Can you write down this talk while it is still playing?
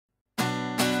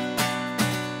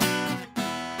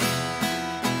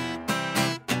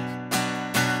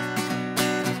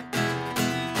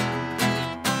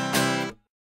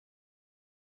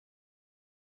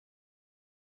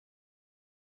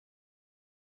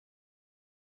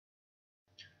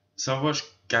So I watched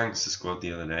Gangster Squad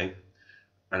the other day,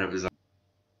 and it was like,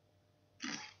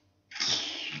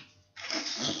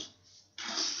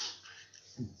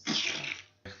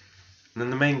 and then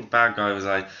the main bad guy was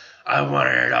like, "I want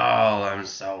it all.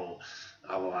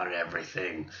 I want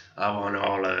everything. I want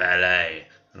all of LA."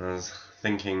 And I was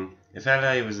thinking, if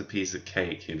LA was a piece of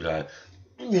cake, he'd be like,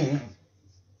 and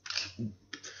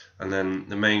then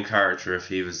the main character, if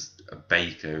he was a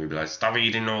baker, he'd be like, "Stop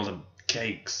eating all the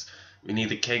cakes. We need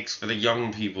the cakes for the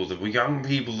young people. The young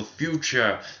people, the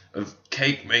future of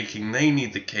cake making, they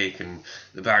need the cake." And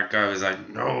the bad guy was like,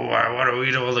 "No, I want to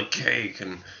eat all the cake."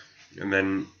 And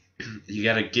then you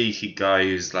get a geeky guy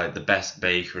who's like the best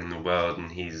baker in the world,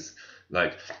 and he's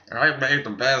like, "I made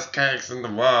the best cakes in the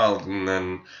world." And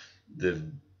then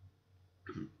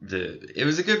it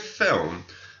was a good film.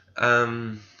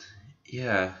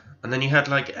 Yeah. And then you had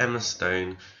like Emma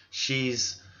Stone.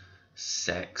 She's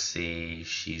sexy,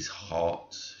 she's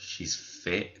hot, she's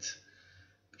fit,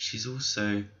 but she's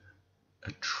also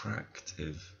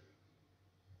attractive.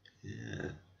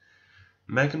 Yeah.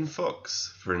 Megan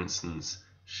Fox, for instance,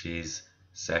 she's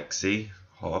sexy,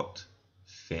 hot,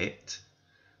 fit,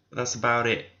 but that's about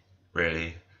it,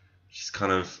 really. She's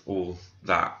kind of all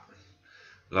that.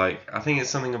 Like, I think it's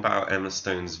something about Emma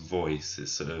Stone's voice.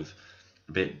 It's sort of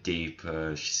a bit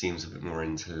deeper. She seems a bit more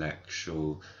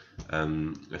intellectual.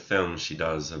 The films she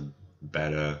does are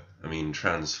better. I mean,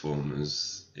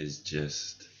 Transformers is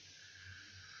just...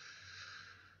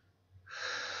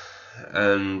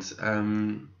 And,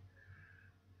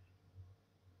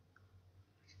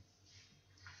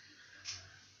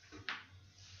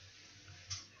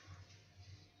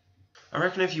 I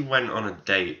reckon if you went on a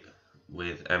date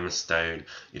with Emma Stone,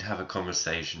 you'd have a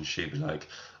conversation. She'd be like,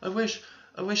 I wish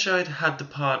I'd had the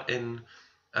part in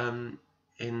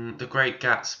The Great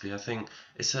Gatsby. I think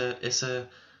it's a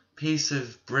piece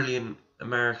of brilliant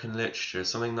American literature,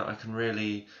 something that I can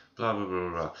really blah blah blah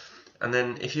blah. And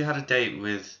then if you had a date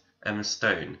with Emma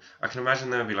Stone, I can imagine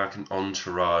there would be like an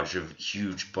entourage of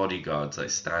huge bodyguards like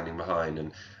standing behind,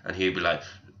 and he'd be like,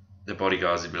 the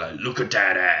bodyguards would be like, "Look at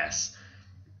that ass,"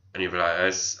 and you'd be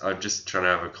like, I'm just trying to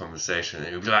have a conversation,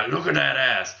 and he'd be like, "Look at that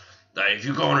ass. Like, if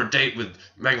you go on a date with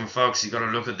Megan Fox, you got to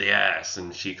look at the ass."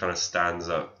 And she kind of stands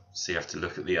up, so you have to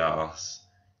look at the ass,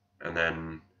 and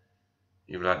then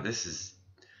you'd be like, "This is,"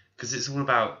 because it's all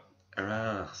about her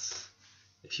ass.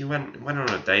 If you went on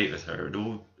a date with her,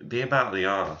 it'd be about the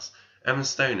ass. Emma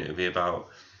Stone, it'd be about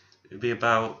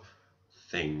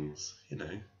things,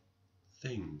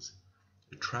 things,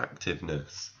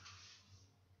 attractiveness.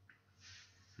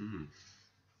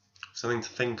 Something to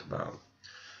think about.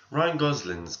 Ryan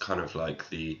Gosling's kind of like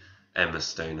the Emma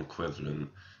Stone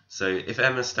equivalent. So if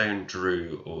Emma Stone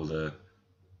drew all the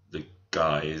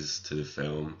guys to the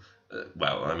film,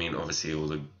 well, I mean, obviously all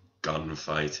the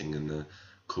gunfighting and the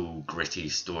cool gritty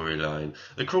storyline.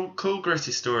 The cool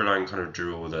gritty storyline kind of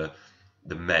drew all the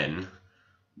men.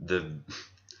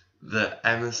 The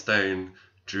Emma Stone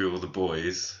drew all the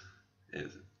boys,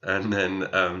 and then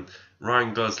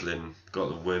Ryan Gosling got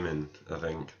the women, I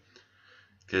think,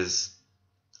 because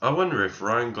I wonder if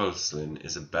Ryan Gosling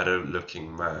is a better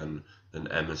looking man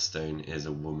than Emma Stone is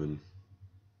a woman.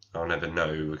 I'll never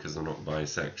know because I'm not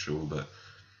bisexual, but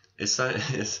it's a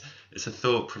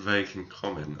thought-provoking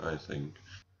comment, I think.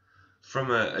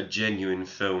 From a genuine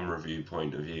film review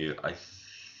point of view, I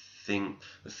think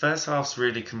the first half's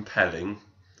really compelling,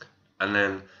 and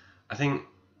then I think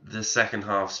the second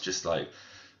half's just like...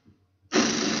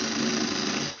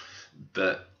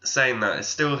 But saying that, it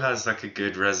still has like a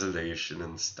good resolution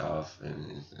and stuff,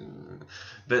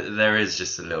 but there is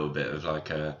just a little bit of like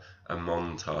a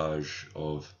montage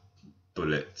of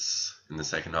bullets in the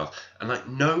second half, and like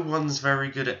no one's very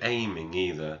good at aiming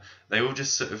either. They all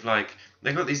just sort of like,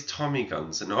 they got these Tommy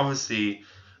guns, and obviously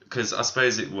because I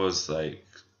suppose it was like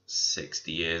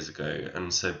 60 years ago,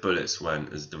 and so bullets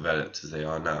weren't as developed as they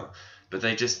are now, but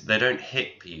they don't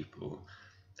hit people.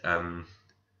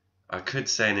 I could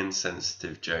say an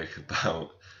insensitive joke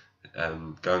about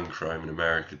gun crime in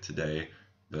America today,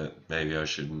 but maybe I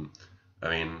shouldn't. I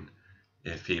mean,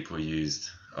 if people used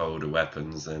older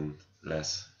weapons, then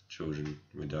less children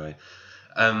would die.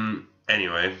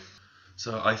 Anyway,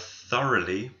 so I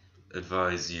thoroughly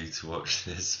advise you to watch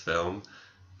this film.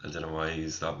 I don't know why I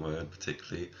used that word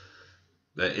particularly,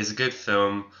 but it's a good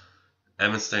film.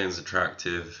 Emma Stone's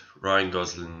attractive. Ryan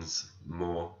Gosling's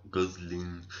more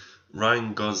Gosling.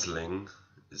 Ryan Gosling,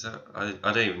 is that, I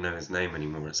don't even know his name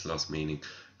anymore, it's lost meaning,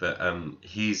 but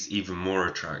he's even more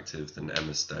attractive than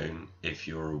Emma Stone if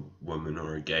you're a woman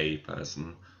or a gay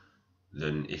person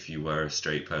than if you were a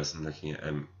straight person looking at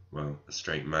a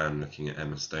straight man looking at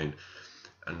Emma Stone.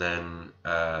 and then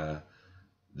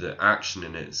the action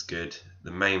in it is good.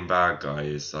 The main bad guy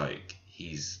is like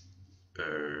he's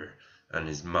and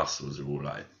his muscles are all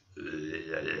like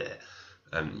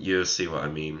you'll see what I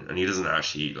mean. And he doesn't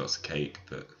actually eat lots of cake,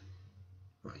 but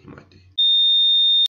well, he might do.